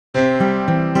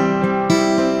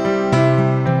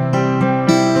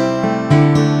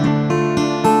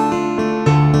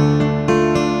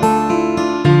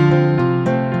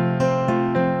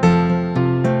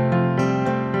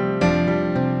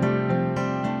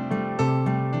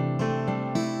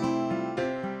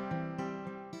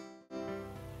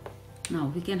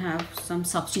Now we can have some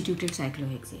substituted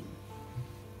cyclohexane.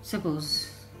 Suppose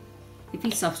if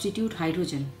we substitute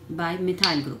hydrogen by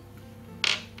methyl group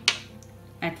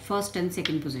at first and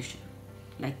second position,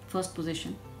 like first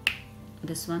position,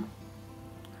 this one,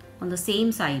 on the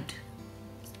same side,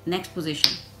 next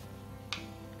position.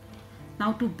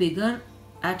 Now two bigger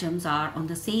atoms are on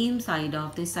the same side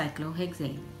of this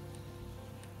cyclohexane.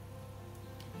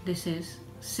 This is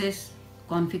cis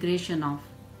configuration of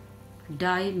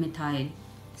di-methyl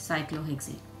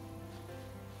cyclohexane.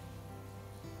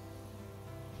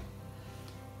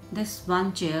 This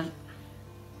one chair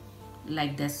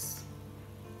like this.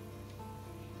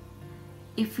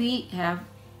 If we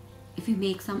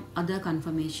make some other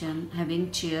conformation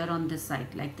having chair on this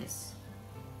side like this,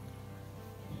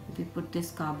 if we put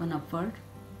this carbon upward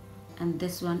and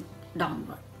this one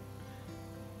downward,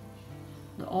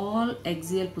 the all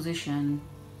axial position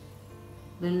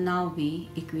will now be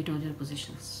equatorial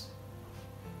positions.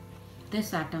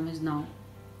 This atom is now,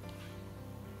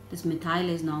 this methyl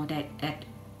is now at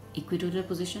equatorial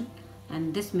position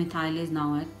and this methyl is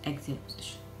now at axial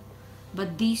position.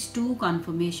 But these two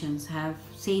conformations have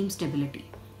same stability.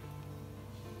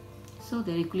 So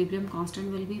their equilibrium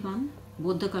constant will be 1.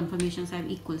 Both the conformations have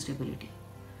equal stability.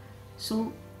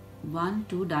 So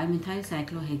 1,2-dimethyl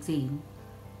cyclohexane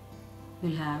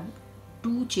will have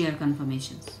 2 chair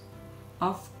conformations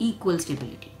of equal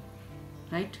stability,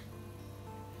 right?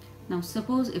 Now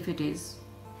suppose if it is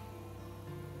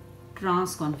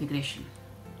trans configuration,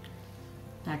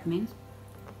 that means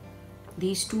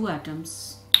these two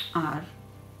atoms are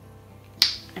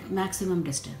at maximum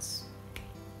distance.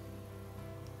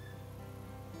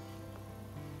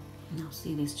 Now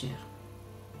see this chair.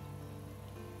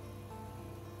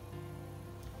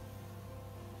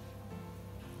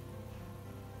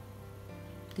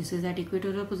 This is at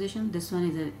equatorial position, this one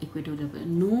is at equatorial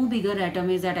position. No bigger atom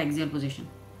is at axial position.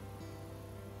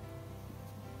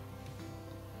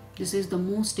 This is the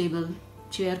most stable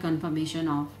chair conformation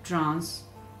of trans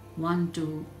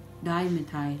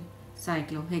 1,2-dimethyl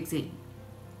cyclohexane.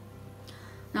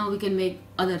 Now we can make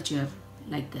other chair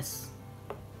like this.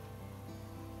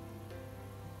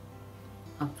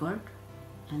 Upward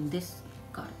and this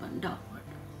carbon downward.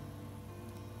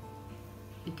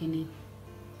 You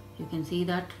can see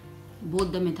that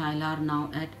both the methyl are now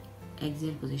at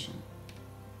axial position.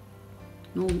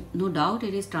 No doubt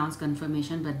it is trans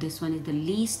conformation, but this one is the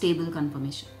least stable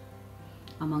conformation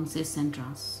among cis and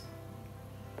trans.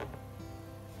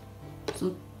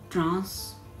 So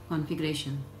trans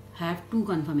configuration have 2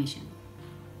 conformation.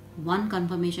 One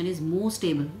conformation is more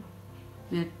stable,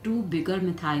 where 2 bigger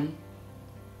methyl,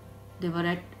 they were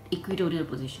at equatorial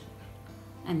position.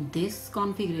 And this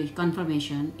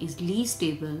conformation is least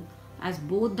stable as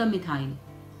both the methyl,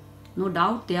 no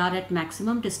doubt they are at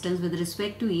maximum distance with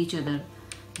respect to each other,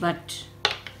 but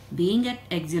being at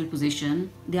axial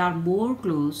position, they are more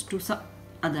close to some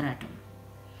other atom.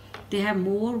 They have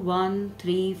more 1,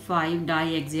 3, 5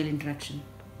 diaxial interaction.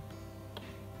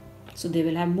 So they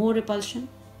will have more repulsion.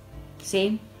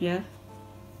 Same here.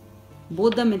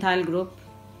 Both the methyl group,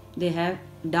 they have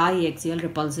diaxial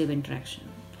repulsive interaction.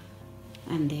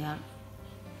 And they are,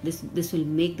 this will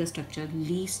make the structure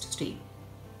least stable.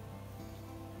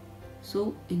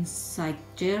 So in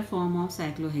chair form of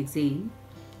cyclohexane,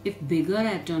 if bigger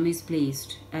atom is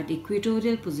placed at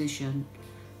equatorial position,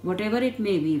 whatever it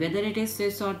may be, whether it is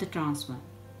cis or the trans one,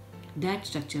 that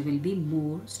structure will be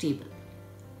more stable.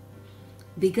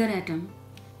 Bigger atom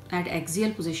at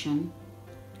axial position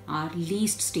are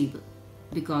least stable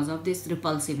because of this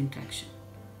repulsive interaction,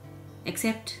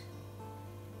 except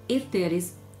if there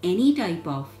is any type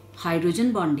of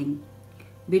hydrogen bonding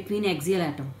between axial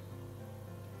atom,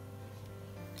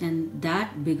 then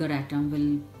that bigger atom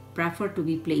will prefer to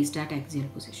be placed at axial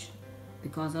position.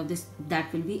 Because of this,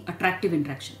 that will be attractive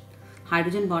interaction.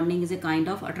 Hydrogen bonding is a kind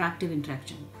of attractive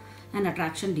interaction, and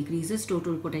attraction decreases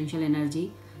total potential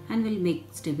energy and will make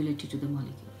stability to the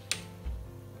molecule,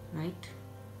 right?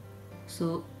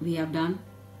 So we have done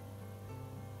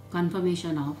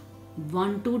conformation of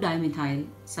 1,2-dimethyl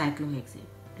cyclohexane,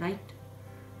 right?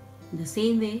 In the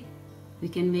same way, we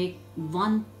can make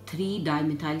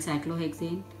 1,3-dimethyl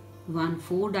cyclohexane,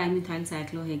 1,4-dimethyl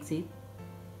cyclohexane.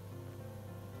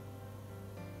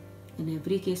 In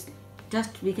every case,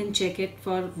 just we can check it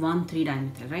for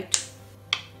 1,3-dimethyl, right?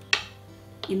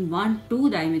 In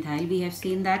 1,2-dimethyl, we have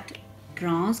seen that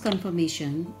trans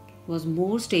conformation was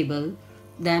more stable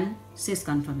than cis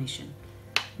conformation.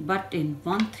 But in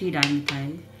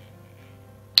 1,3-dimethyl,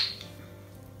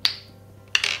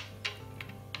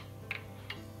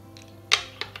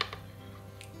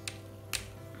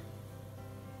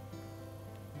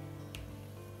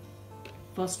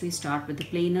 First we start with the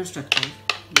planar structure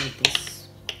like this.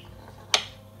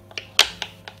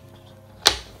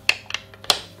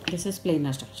 This is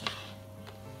planar structure.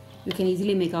 You can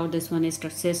easily make out this one is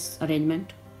cis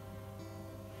arrangement.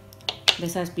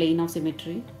 This has plane of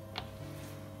symmetry.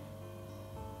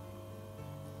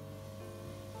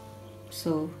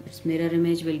 So its mirror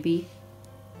image will be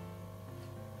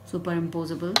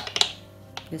superimposable.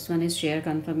 This one is chair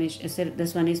conformation.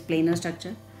 This one is planar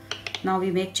structure. Now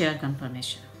we make chair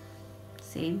conformation.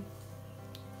 Same.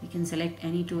 We can select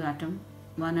any two atom,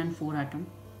 1 and 4 atom,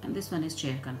 and this one is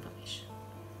chair conformation.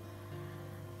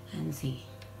 And see,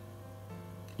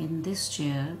 in this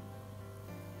chair,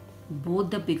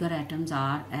 both the bigger atoms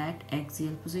are at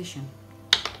axial position.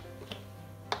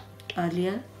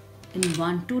 Earlier, in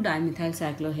 1,2-dimethyl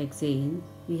cyclohexane,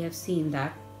 we have seen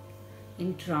that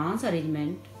in trans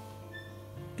arrangement,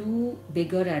 two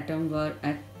bigger atoms were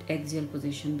at axial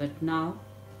position, but now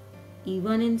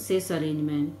even in cis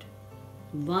arrangement,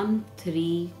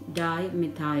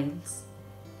 1,3-dimethyl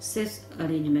cis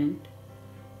arrangement,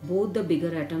 both the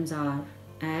bigger atoms are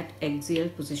at axial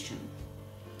position.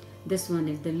 This one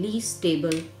is the least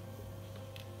stable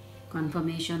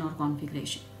conformation or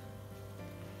configuration.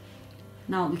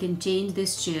 Now we can change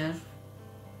this chair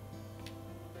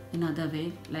in another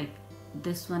way, like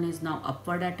this one is now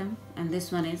upward atom and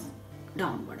this one is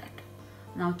downward atom.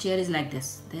 Now chair is like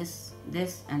this, this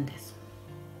and this.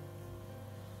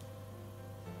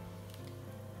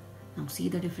 Now see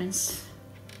the difference.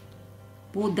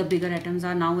 Both the bigger atoms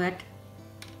are now at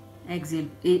axial,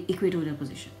 equatorial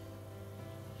position.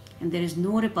 And there is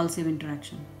no repulsive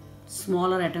interaction.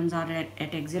 Smaller atoms are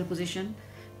at axial position,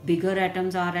 bigger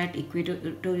atoms are at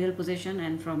equatorial position,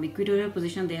 and from equatorial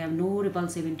position they have no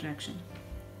repulsive interaction.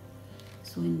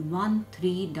 So in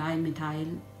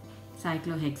 1,3-dimethyl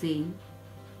cyclohexane,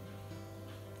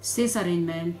 cis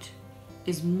arrangement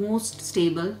is most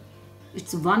stable.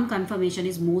 Its one conformation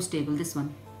is most stable, this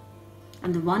one.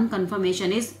 And the one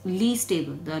conformation is least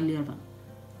stable, the earlier one.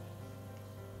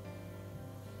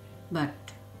 But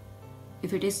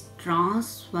if it is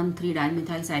trans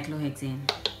 1,3-dimethyl cyclohexane,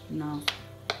 now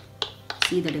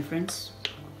see the difference.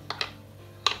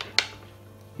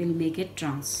 We'll make it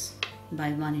trans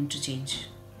by one interchange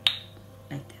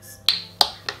like this.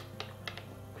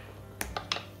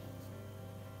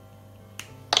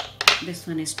 This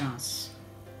one is trans.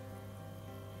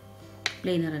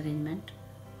 Planar arrangement.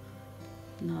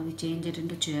 Now we change it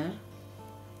into chair.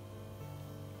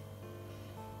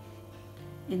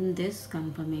 In this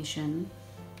conformation,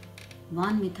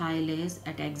 one methyl is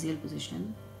at axial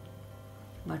position,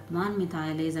 but one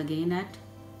methyl is again at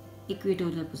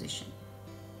equatorial position.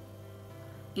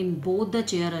 In both the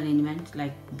chair arrangements,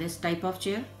 like this type of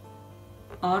chair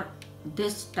or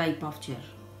this type of chair,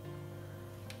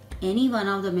 any one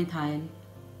of the methyl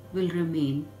will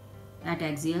remain at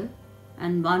axial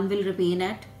and one will remain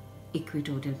at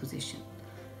equatorial position.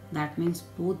 That means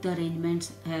both the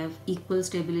arrangements have equal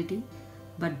stability,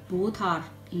 but both are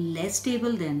less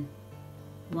stable than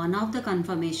one of the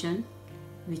conformation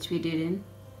which we did in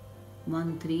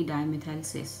 1,3-dimethyl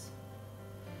cis.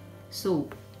 So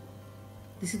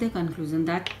this is the conclusion,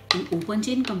 that in open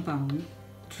chain compound,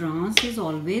 trans is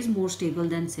always more stable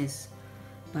than cis,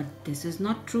 but this is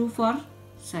not true for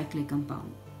cyclic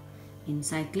compound. In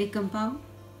cyclic compound,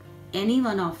 any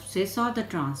one of cis or the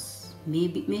trans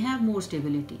may have more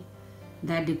stability.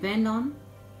 That depend on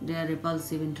their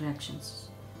repulsive interactions,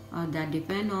 or that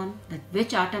depend on that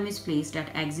which atom is placed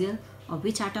at axial or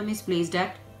which atom is placed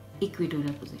at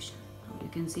equatorial position. Now you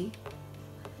can see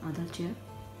other chair.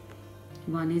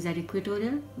 One is at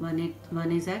equatorial,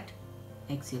 one is at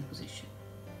axial position.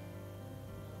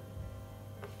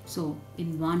 So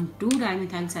in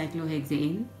 1,2-dimethyl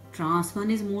cyclohexane, trans one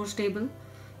is more stable,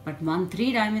 but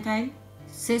 1,3-dimethyl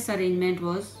cis arrangement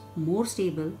was more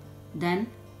stable than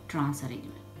trans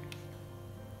arrangement.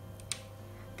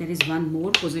 There is one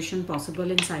more position possible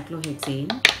in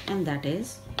cyclohexane, and that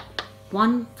is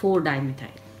 1,4-dimethyl.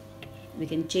 We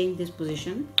can change this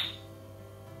position.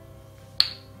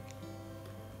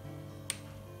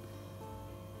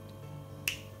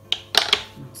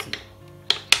 Now see,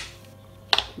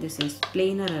 this is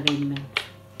planar arrangement,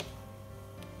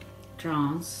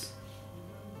 trans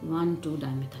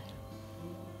 1,2-dimethyl.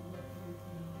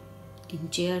 In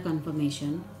chair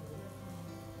conformation,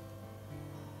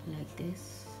 like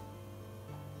this.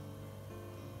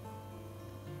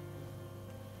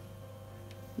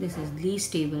 This is least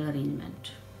stable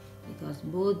arrangement because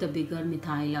both the bigger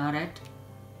methyl are at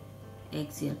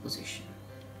axial position.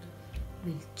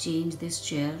 We'll change this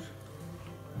chair.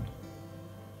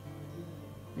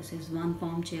 This is one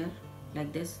form chair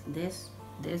like this,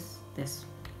 this, this.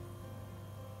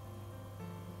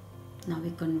 Now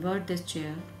we convert this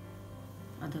chair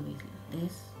other way.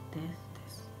 This, this,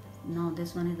 this. Now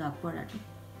this one is upward atom.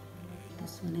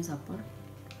 This one is upward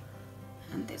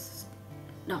and this is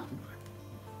downward.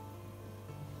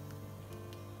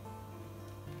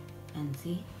 And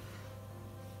see,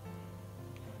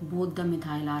 both the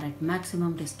methyl are at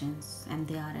maximum distance and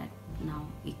they are at now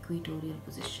equatorial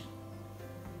position.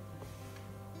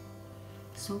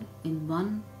 So in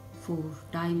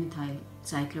 1,4-Di-Methyl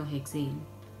CycloHexane,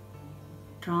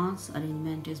 trans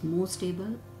arrangement is more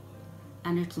stable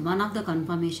and it's one of the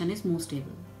conformation is more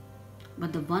stable,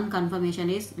 but the one conformation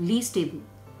is least stable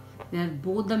where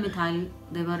both the methyl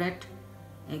they were at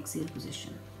axial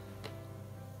position.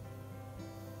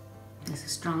 This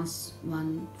is trans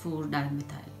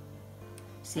 1,4-dimethyl.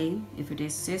 Same if it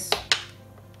is cis,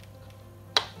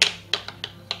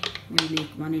 we'll make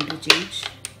one interchange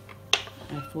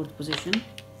at 4th position.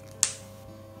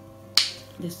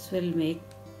 This will make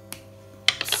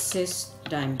cis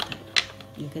dimethyl.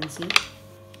 You can see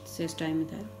cis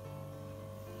dimethyl.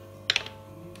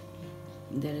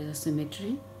 There is a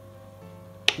symmetry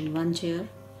in one chair.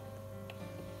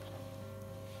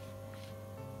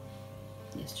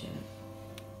 This chair.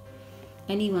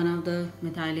 Any one of the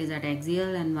methyl is at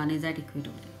axial and one is at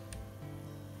equatorial.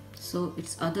 So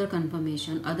its other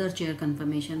conformation, other chair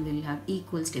conformation will have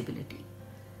equal stability,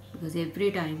 because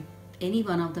every time any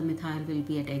one of the methyl will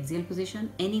be at axial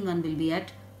position, any one will be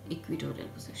at equatorial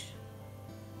position.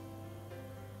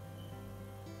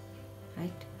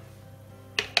 Right?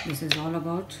 This is all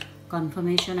about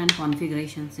conformation and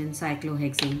configurations in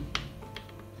cyclohexane.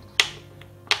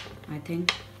 I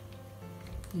think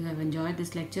you have enjoyed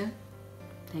this lecture.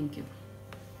 Thank you.